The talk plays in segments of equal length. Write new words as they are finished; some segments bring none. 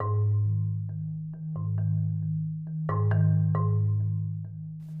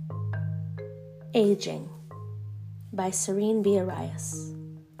Aging by Serene B. Arias.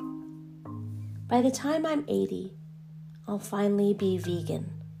 By the time I'm 80, I'll finally be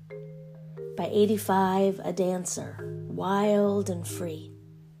vegan. By 85, a dancer, wild and free.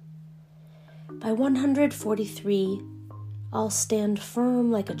 By 143, I'll stand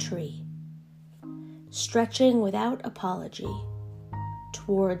firm like a tree, stretching without apology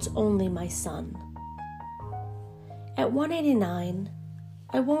towards only my son. At 189,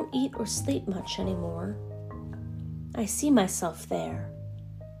 I won't eat or sleep much anymore. I see myself there,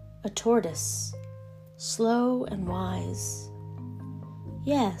 a tortoise, slow and wise.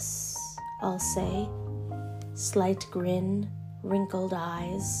 Yes, I'll say, slight grin, wrinkled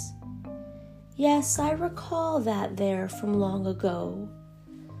eyes. Yes, I recall that there from long ago.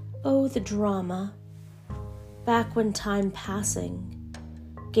 Oh, the drama, back when time passing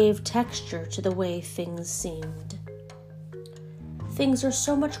gave texture to the way things seemed. Things are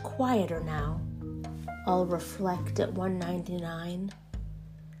so much quieter now, I'll reflect at 199.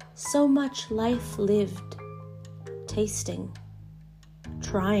 So much life lived, tasting,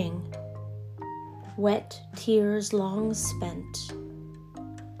 trying, wet tears long spent.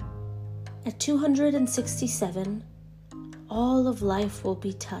 At 267, all of life will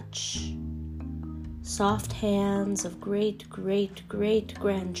be touch. Soft hands of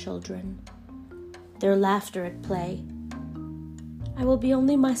great-great-great-grandchildren, their laughter at play. I will be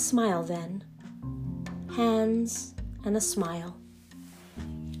only my smile then, hands and a smile,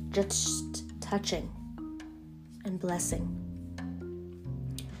 just touching and blessing.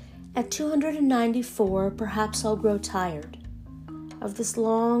 At 294, perhaps I'll grow tired of this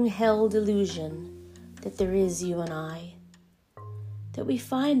long-held illusion that there is you and I, that we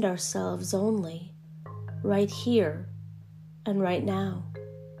find ourselves only right here and right now,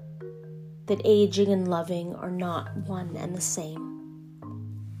 that aging and loving are not one and the same.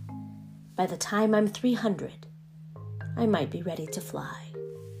 By the time I'm 300, I might be ready to fly.